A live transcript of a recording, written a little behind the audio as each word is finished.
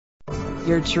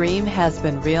Your dream has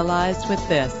been realized with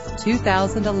this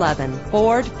 2011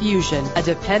 Ford Fusion. A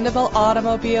dependable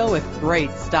automobile with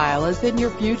great style is in your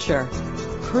future.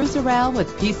 Cruise around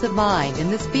with peace of mind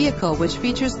in this vehicle, which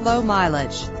features low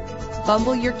mileage.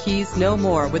 Fumble your keys no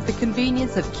more with the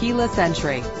convenience of keyless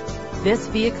entry. This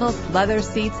vehicle's leather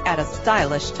seats add a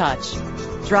stylish touch.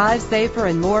 Drive safer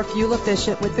and more fuel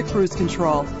efficient with the cruise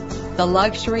control. The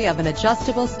luxury of an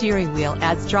adjustable steering wheel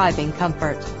adds driving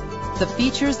comfort. The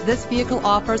features this vehicle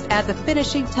offers add the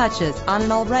finishing touches on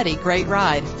an already great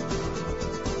ride.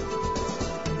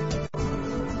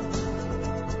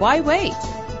 Why wait?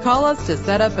 Call us to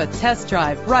set up a test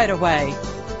drive right away.